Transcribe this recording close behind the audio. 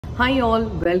Hi all,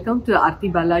 welcome to Arti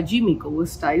Balaji Makeover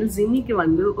Styles. இன்னைக்கு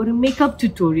வந்து ஒரு மேக்கப்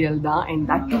tutorial தான், and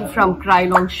that too from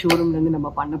Kryolan showroom ல இருந்து நம்ம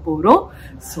பண்ண போறோம்.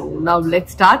 So now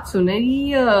let's start. So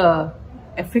நிறைய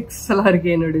effects எல்லாம் இருக்கு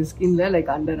என்னோட ஸ்கின்ல,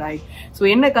 like under eye. So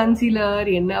என்ன concealer,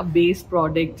 என்ன base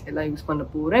product எல்லாம் யூஸ் பண்ண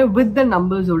போறேன், with the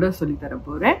numbers ஓட சொல்லி தர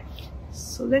போறேன்.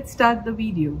 So let's start the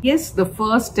video. Yes, the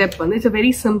first step வந்து it's a very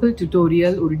simple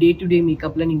tutorial. ஒரு day-to-day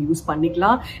makeupல நீங்க யூஸ்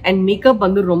பண்ணிக்கலாம். And makeup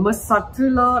வந்து ரொம்ப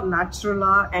subtle-ஆ,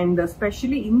 natural-ஆ, and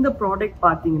especially இந்த product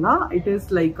பாத்தீங்கன்னா it is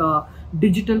like a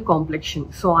digital complexion.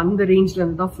 So அந்த rangeல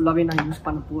இருந்து தான் ஃபுல்லாவே நான் யூஸ்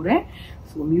பண்ண போறேன்.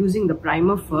 So I'm using the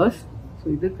primer first. So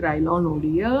இது Kryolan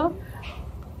உடைய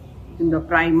இந்த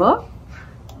primer.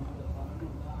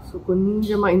 So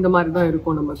கொஞ்சமா இந்த மாதிரி தான்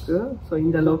இருக்கும் நமக்கு. So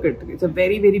இந்த அளவுக்கு எடுத்துக்கு. It's a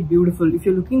very beautiful. If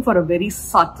you're looking for a very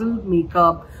subtle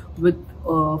makeup with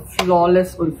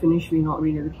flawless or finish வேணும்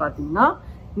அப்படின்னு எதிர்பார்த்தீங்கன்னா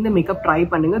இந்த மேக்கப் ட்ரை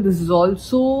பண்ணுங்க.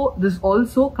 This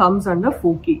also comes under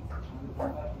 4K.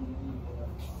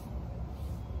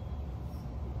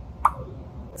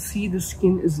 See, the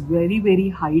skin is very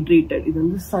hydrated. It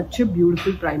is such a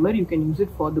beautiful primer. You can use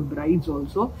it for the brides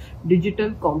also. Digital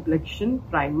complexion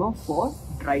primer for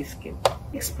dry skin.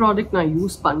 Next product I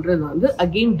use பண்றது வந்து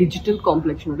again digital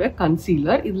complexion உடைய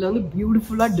concealer. இதுல வந்து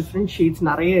beautiful different shades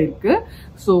நிறைய இருக்கு.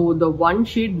 So the one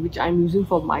shade which I'm using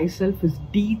for myself is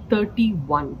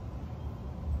D31.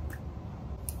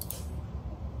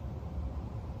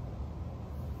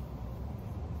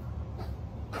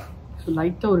 So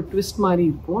light ஒரு twist மாதிரி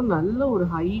இருக்கும். நல்ல ஒரு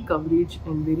high coverage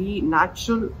and very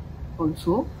natural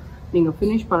also. நீங்க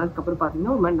finish பண்ணதுக்கு அப்புறம்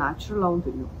பாத்தீங்கன்னா ரொம்ப நேச்சுரலாவும்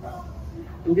தெரியும்.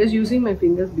 I'm just using my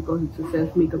fingers because it's a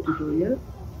self makeup tutorial.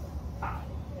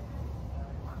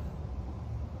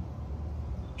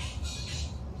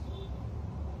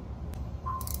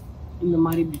 இந்த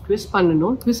மாதிரி twist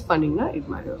பண்ணனும். twist பண்ணீங்கன்னா இது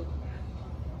மாதிரி வரும்.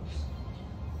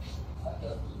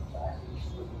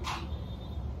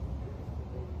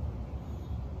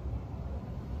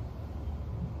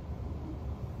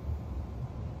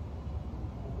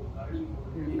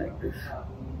 Like this.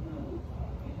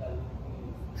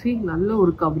 See, நல்ல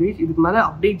ஒரு coverage. இதுக்கு மேல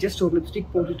அப்படியே just ஒரு lipstick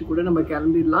போட்டுட்டு கூட நம்ம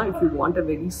கிளம்பிடலாம். If you want a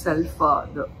very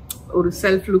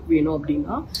self look வேணும்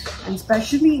அப்படின்னா, and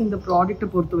especially இந்த ப்ராடக்ட்டை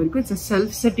பொறுத்த வரைக்கும் it's a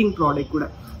self setting product கூட.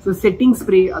 So setting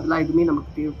spray அதெல்லாம் எதுவுமே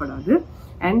நமக்கு தேவைப்படாது.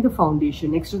 And the foundation.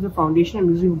 Next to the foundation,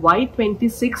 I'm using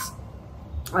Y26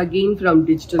 again from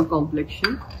Digital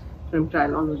Complexion from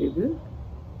Kryolan உடையது.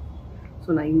 So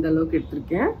நான் இந்த அளவுக்கு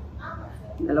எடுத்திருக்கேன்.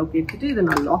 இந்த அளவுக்கு எடுத்துட்டு இதை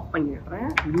நான் லாக் பண்ணிடுறேன்.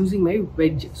 Using my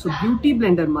wedge. So beauty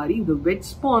Blender மாதிரி இந்த வெட்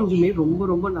ஸ்பாஞ்சுமே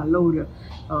ரொம்ப நல்ல ஒரு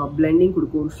பிளெண்டிங்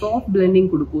கொடுக்கும், ஒரு சாஃப்ட் பிளெண்டிங்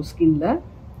கொடுக்கும் ஸ்கின்ல.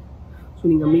 ஸோ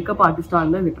நீங்கள் மேக்கப் ஆர்டிஸ்டாக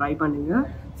இருந்தால் இதை ட்ரை பண்ணுங்க.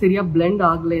 சரியா பிளெண்ட்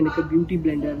ஆகலை எனக்கு பியூட்டி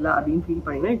பிளெண்டரில் அப்படின்னு ஃபீல்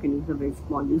பண்ணிங்கன்னா you can use the wet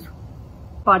sponges.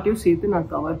 பார்ட்டியும் சேர்த்து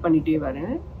நான் கவர் பண்ணிட்டே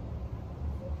வரேன்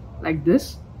லைக் திஸ்.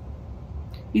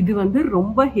 இது வந்து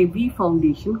ரொம்ப ஹெவி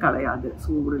ஃபவுண்டேஷன் கிடையாது. ஸோ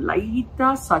ஒரு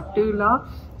லைட்டாக சட்டிலாக,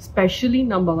 ஸ்பெஷலி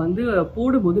நம்ம வந்து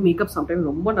போடும்போது மேக்கப் சம்டைம்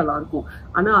ரொம்ப நல்லா இருக்கும்.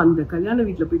 ஆனால் அந்த கல்யாண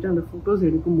வீட்டில் போயிட்டு அந்த ஃபோட்டோஸ்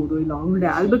எடுக்கும் போதோ இல்லை அவங்களோட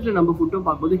ஆல்பத்தில் நம்ம ஃபோட்டோ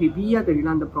பார்க்கும்போது ஹெவியாக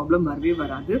தெரியல, அந்த ப்ராப்ளம் வரவே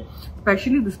வராது.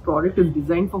 Specially this product is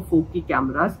design for 4K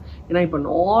cameras. ஏன்னா இப்போ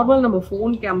நார்மல் நம்ம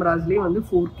ஃபோன் கேமராஸ்லேயே வந்து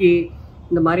 4K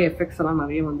இந்த மாதிரி எஃபெக்ட்ஸ் எல்லாம்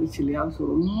நிறைய வந்துச்சு இல்லையா. ஸோ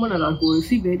ரொம்ப நல்லா இருக்கும்.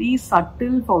 C very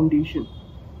subtle foundation.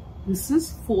 This is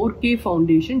 4K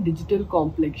foundation digital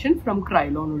complexion from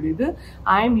Kryolan.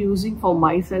 I am using for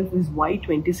myself is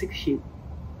Y26 shade.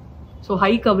 So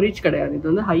high coverage கிடையாது. இது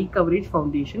வந்து high coverage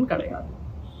foundation கிடையாது.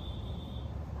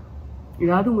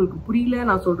 ஏதாவது உங்களுக்கு புரியல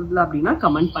நான் சொல்றதுல அப்படின்னா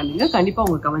கமெண்ட் பண்ணுங்க. கண்டிப்பா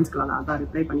உங்க கமெண்ட்ஸ்க்குலாம் நான் தான்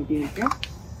ரிப்ளை பண்ணிட்டே இருக்கேன்.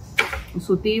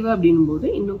 ஸோ தேவை அப்படின்னும் போது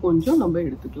இன்னும் கொஞ்சம் நம்ம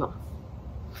எடுத்துக்கலாம்.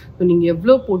 ஸோ நீங்க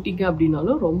எவ்வளவு போட்டீங்க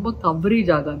அப்படின்னாலும் ரொம்ப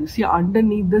கவரேஜ் ஆகாது. சி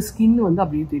அண்டர்நீத் த ஸ்கின் வந்து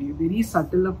அப்படியே தெரியும். வெரி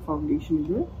சட்டில் அப் ஃபவுண்டேஷன்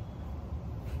இது.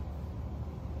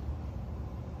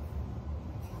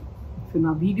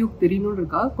 நான் வீடியோக்கு தெரியணும்னு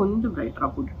இருக்கா கொஞ்சம் பிரைட்டரா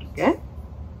போட்டுட்டு இருக்கேன்.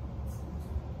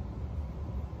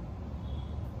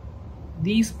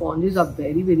 These sponges are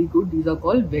very good. These are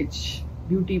called wedge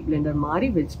beauty blender மாதிரி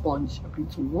wedge sponge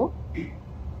அப்படின்னு சொல்லுவோம்.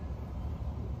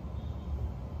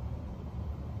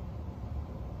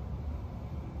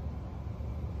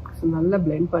 ஸோ நல்லா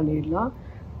பிளெண்ட் பண்ணிடலாம்.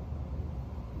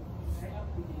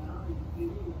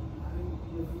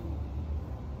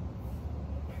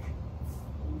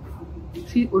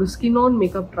 ஒரு ஸ்கின் ஆன்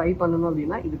மேக்கப் ட்ரை பண்ணணும்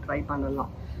அப்படின்னா இது ட்ரை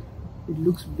பண்ணலாம். It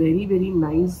looks very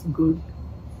nice, good.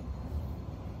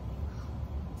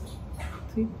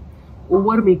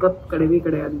 Over makeup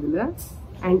கிடையாது இதுல.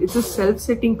 And it's a self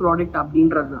setting product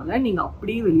அப்படின்றதுனால நீங்க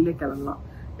அப்படியே வெளியில கிளம்பலாம்.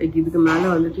 லைக் இதுக்கு மேல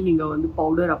வந்துட்டு நீங்க வந்து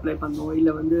பவுடர் அப்ளை பண்ணணும்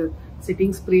இல்லை வந்து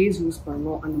செட்டிங் ஸ்ப்ரேஸ் யூஸ்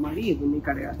பண்ணணும் அந்த மாதிரி எதுவுமே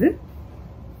கிடையாது.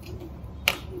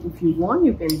 If you want,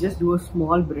 you can just do a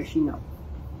small brushing up.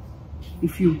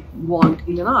 if you want.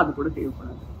 இல்லனா அது கூட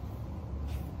தேவைப்படாது.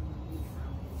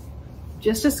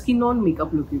 Just a skin on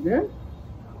makeup look இது.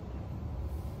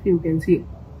 You can see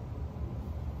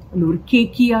அந்த ஒரு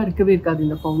கேக்கியா இருக்கவே இருக்காது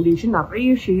இந்த ஃபவுண்டேஷன். நிறைய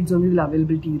ஷேட்ஸ் வந்து இதுல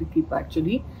அவைலபிலிட்டி இருக்கு இப்போ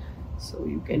actually. So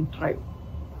you can try.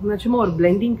 நான் சும்மா ஒரு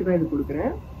பிளெண்டிங்க்கு தான் இது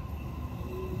கொடுக்குறேன்.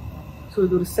 ஸோ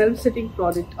இது ஒரு செல்ஃப் செட்டிங்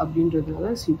ப்ராடக்ட்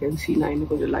அப்படின்றதுனால யூ கேன் சி நான் இன்னும்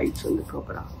கொஞ்சம் லைட்ஸ் வந்து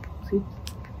ப்ராப்பராக C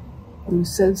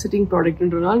self setting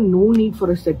ப்ராடக்ட்ன்றதுனால no need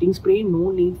for a setting spray, no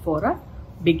need for a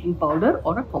baking powder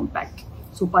R a compact.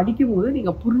 So படிக்கும் போது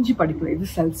நீங்கள் புரிஞ்சு படிக்கணும் எது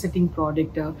செல்ஃப் செட்டிங்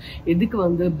ப்ராடக்ட்டு, எதுக்கு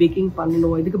வந்து பேக்கிங்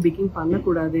பண்ணணும், எதுக்கு பேக்கிங்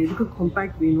பண்ணக்கூடாது, எதுக்கு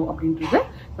காம்பேக்ட் வேணும் அப்படின்றத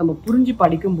நம்ம புரிஞ்சு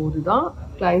படிக்கும்போது தான்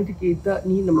கிளைண்ட்டுக்கு ஏற்ற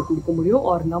நீட் நம்ம கொடுக்க முடியும்.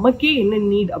 ஆர் நமக்கே என்ன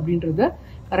நீட் அப்படின்றத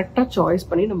கரெக்டாக சாய்ஸ்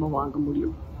பண்ணி நம்ம வாங்க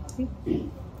முடியும்.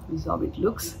 This is how it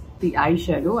looks. The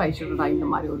eyeshadow நான் இந்த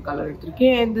மாதிரி ஒரு கலர்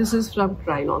எடுத்திருக்கேன். And this is from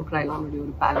Kryolan. Kryolan உடைய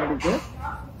ஒரு palette இது.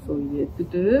 So இது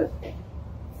எடுத்துட்டு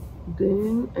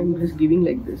then I'm just giving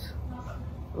like this.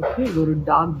 Okay, இது ஒரு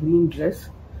dark green dress.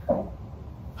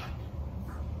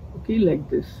 Okay, like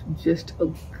this. Just a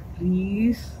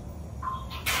crease.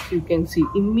 You can see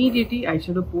immediately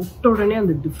eyeshadow போட்ட உடனே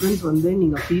அந்த டிஃபரன்ஸ் வந்து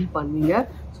நீங்க ஃபீல் பண்ணுவீங்க.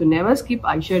 So never skip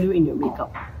eyeshadow in your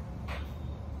makeup.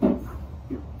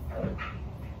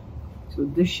 So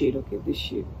this shade, okay, this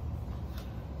shade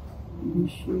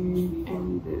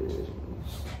and this.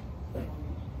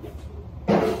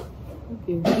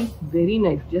 Okay, see, very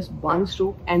nice. Just one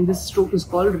stroke, and this stroke is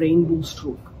called rainbow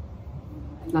stroke.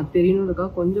 நான் தெரியணும்னுக்கா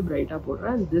கொஞ்சம் பிரைட்டா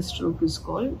போடுறேன். This stroke is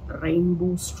called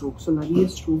rainbow stroke. So நிறைய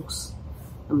strokes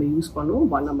நம்ம use பண்ணுவோம்.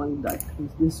 One among that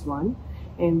is this one,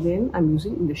 and then I'm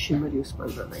using the shimmer use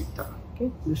பண்றேன் right there.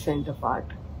 Okay, the center part.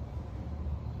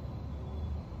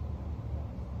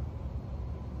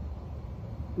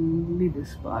 Only this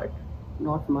part,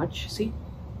 not much. See,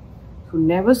 so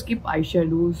never skip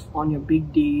eyeshadows on your big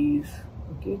days.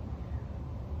 Okay,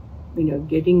 when you're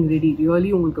getting ready,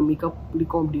 really உங்களுக்கு makeup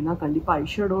பிடிக்கும் அப்படின்னா கண்டிப்பா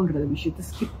ஐஷேடோன்ற விஷயத்தை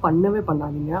skip பண்ணவே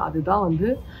பண்ணாதீங்க. அதுதான் வந்து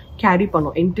கேரி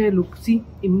பண்ணும் entire look. See,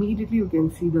 immediately you can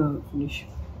see the finish.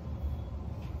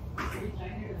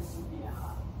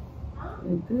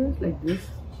 Like this, like this,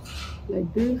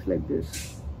 like this, like this.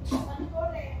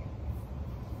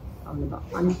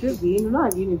 Until வேணும்னா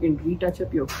again you can retouch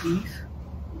up your crease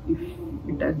if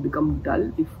it has become dull.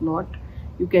 If not,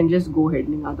 you can just go ahead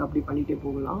நீங்க அதை அப்படி பண்ணிட்டே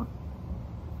போகலாம்.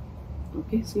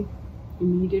 Okay, see,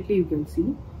 immediately you can see.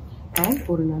 And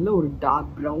ஒரு நல்ல ஒரு dark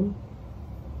brown,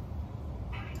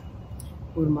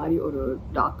 ஒரு மாதிரி ஒரு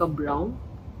darker brown,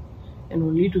 and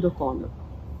only to the corner.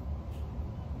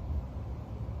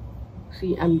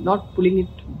 See, I'm not pulling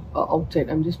it outside,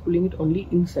 I'm just pulling it only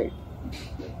inside.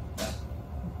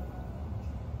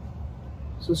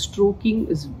 So stroking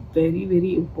is very,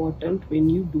 very important when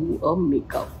you do a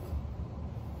makeup.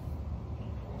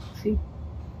 See?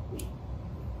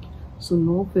 So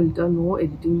no filter, no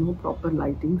editing, no proper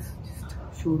lightings, just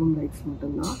showroom lights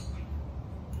matana.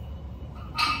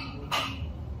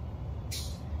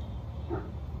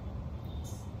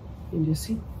 Can you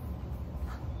see?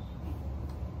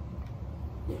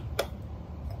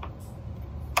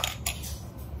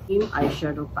 In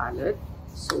eyeshadow palette.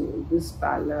 So this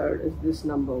palette is this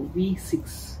number V6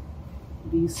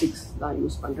 தான்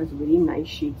use பண்றேன். It's very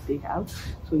nice shades they have.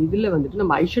 So இதுல வந்துட்டு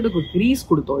நம்ம ஐஷேடோக்கு Greece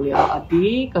கொடுத்தோம் இல்லையா,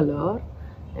 அதே colour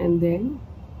and then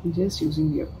just using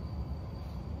here.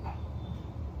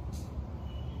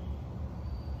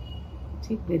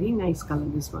 See, very nice color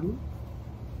this one.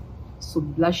 So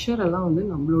blusher எல்லாம் வந்து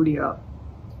நம்மளுடைய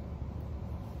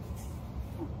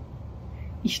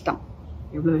இஷ்டம்,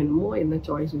 எவ்வளவு வேணுமோ என்ன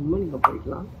சாய்ஸ் வேணுமோ நீங்க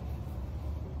போய்க்கலாம்.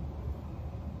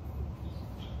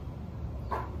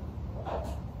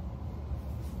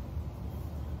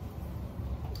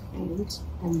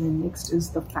 And then next is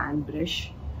the fan brush.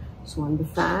 So on the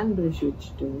fan brush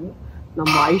வச்சுட்டு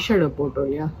நம்ம ஐஷேடோ போட்டோம்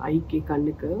இல்லையா ஐக்கு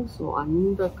கண்ணுக்கு, ஸோ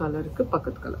அந்த கலருக்கு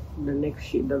பக்கத்து colour the next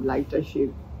shade, the lighter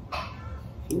shade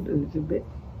a little bit.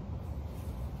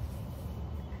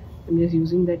 I'm just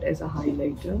using that as a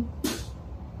highlighter.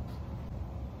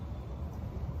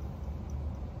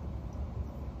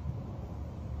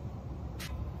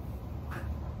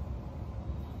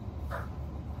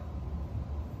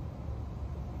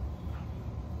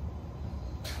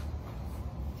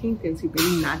 You can see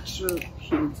very natural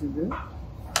shades இது.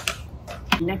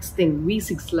 Next thing,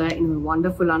 V6ல இன்னொரு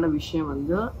வண்டர்ஃபுல்லான விஷயம்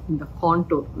வந்து இந்த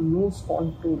கான்டோர், நோஸ்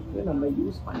கான்டோருக்கு நம்ம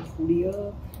யூஸ் பண்ணக்கூடிய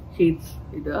ஷேட்ஸ்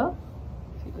இது.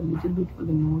 A little bit for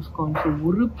the nose contour.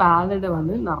 ஒரு பேலட்டை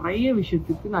வந்து நிறைய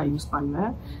விஷயத்துக்கு நான் யூஸ்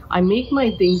பண்ணேன். I make my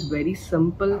things very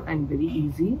simple and very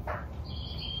easy.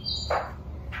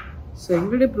 So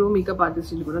எங்களுடைய ப்ரோ மேக்கப்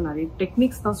ஆர்டிஸ்ட் கூட நிறைய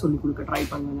டெக்னிக்ஸ் தான் சொல்லி கொடுக்க ட்ரை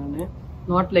பண்ணேன் நான்.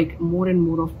 Not like more and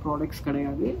more of products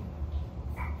கிடையாது.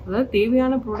 அதாவது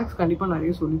தேவையான ப்ராடக்ட்ஸ் கண்டிப்பாக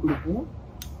நிறைய சொல்லிக் கொடுப்போம்.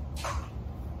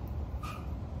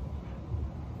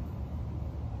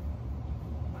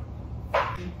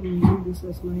 This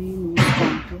is my nose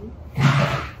contour.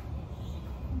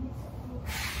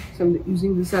 So I'm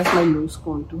using this as my nose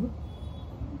contour.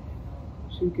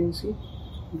 So you can see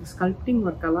the sculpting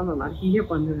work alla na nariya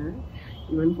pannuven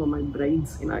even for my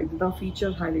brides. You know, it's the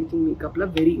feature highlighting makeup la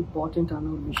very important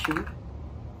ana or vishayam.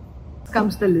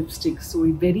 Comes the lipstick. So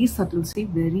very subtle, see,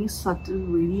 very subtle,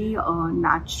 very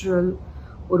natural.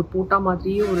 ஒரு போட்டா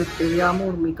மாதிரியே ஒரு தெரியாம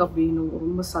ஒரு makeup வேணும்,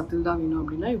 ரொம்ப சட்டில்டா வேணும்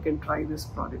அப்படின்னா you can try this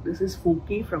product. This is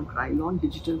 4K from Kryolan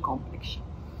Digital Complexion.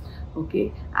 Okay,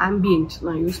 ambient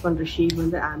நான் யூஸ் பண்ற ஷேட்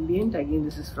வந்து ambient. Again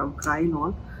this is from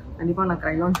Kryolan. கண்டிப்பா நான்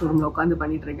Kryolan ஷோரூம்ல உட்காந்து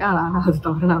பண்ணிட்டு இருக்கேன். ஆனா அது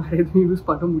தவிர நான் வேற எதுவும் யூஸ்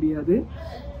பண்ண முடியாது.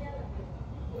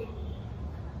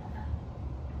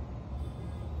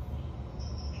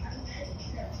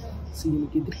 சரி,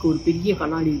 எனக்கு இதுக்கு ஒரு பெரிய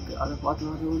கண்ணாடி இருக்கு, அதை பார்த்து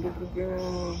நான் வந்துட்டு இருக்கேன்.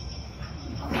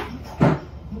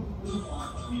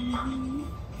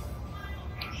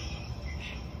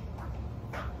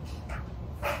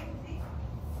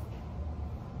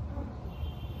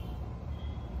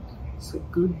 So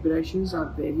good brushes are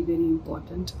very, very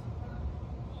important.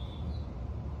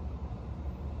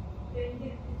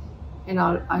 And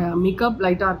our makeup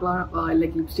light art,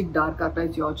 like lipstick dark art,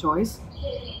 is your choice.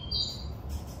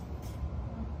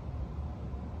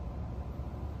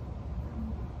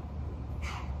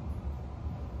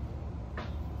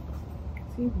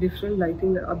 See, different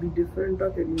lighting will be different or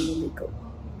the makeup.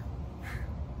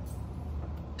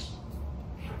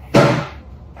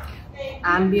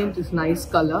 Ambient is nice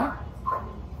color.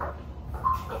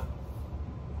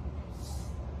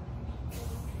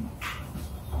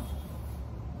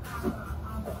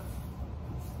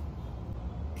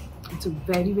 It's a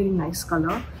very, very nice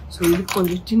color. So it's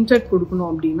a tinted kodukonu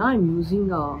appadina I'm using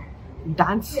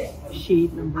dance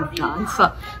shade number dance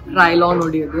Kryolan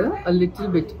odiyadu, a little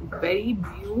bit very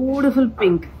beautiful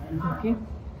pink. Okay,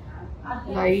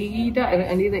 light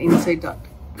and the inside art.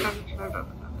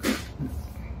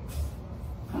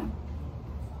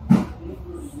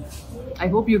 I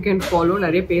hope you can follow.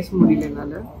 Nare pace mudile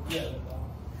nalla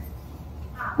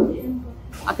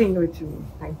akka inga vechu.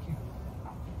 Thank you.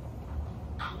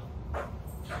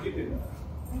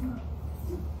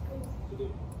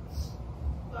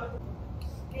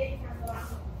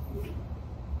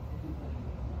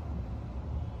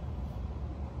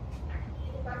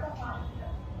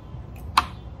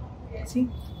 See,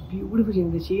 beautiful.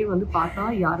 இந்த shade வந்து பார்த்தா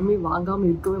யாருமே வாங்காம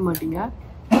இருக்கவே மாட்டீங்க.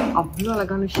 அவ்வளோ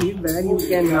அழகான shade. Where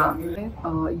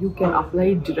you can apply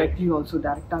directly also,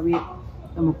 டேரெக்டாகவே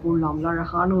நம்ம போடலாம். அவ்வளோ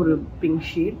அழகான ஒரு பிங்க்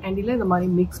ஷேட். அண்ட் இல்லை இந்த மாதிரி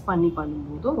மிக்ஸ்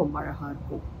பண்ணும்போதும் ரொம்ப அழகாக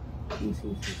இருக்கும்.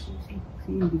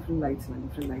 டிஃப்ரெண்ட் லைட்ஸ்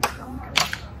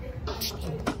காமிக்கிறேன்.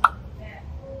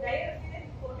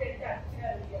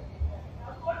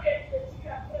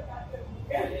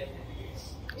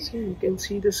 So you can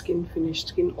see the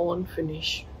skin on finish.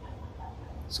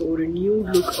 So a new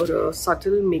look or a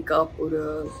subtle makeup or a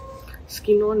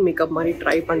skin on makeup mari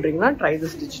try pandringa, try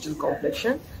this digital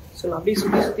complexion. So na apdi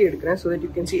suthi edukren so that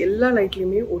you can see ella light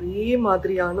liyume ore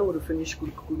madriyana or finish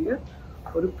kudukkudiya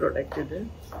or product idu.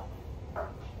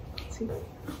 See,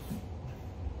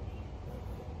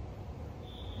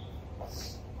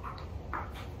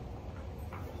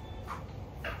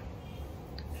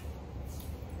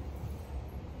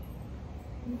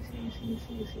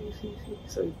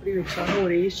 so இப்படி வச்சாலும்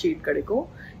ஒரே shade கிடைக்கும்.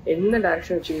 என்ன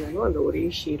direction வச்சிங்கனாலும் அந்த ஒரே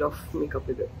shade of makeup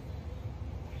இது.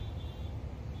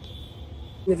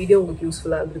 இந்த video உங்களுக்கு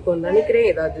யூஸ்ஃபுல்லாக இருந்திருக்கும்னு நினைக்கிறேன்.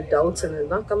 ஏதாவது டவுட்ஸ்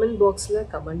இருந்தால் கமெண்ட் பாக்ஸில்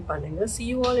கமெண்ட் பண்ணுங்க. See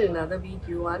you all in another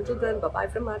video. Until then, bye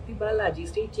from Balaji.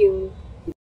 Stay tuned.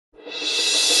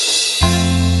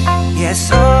 Yes,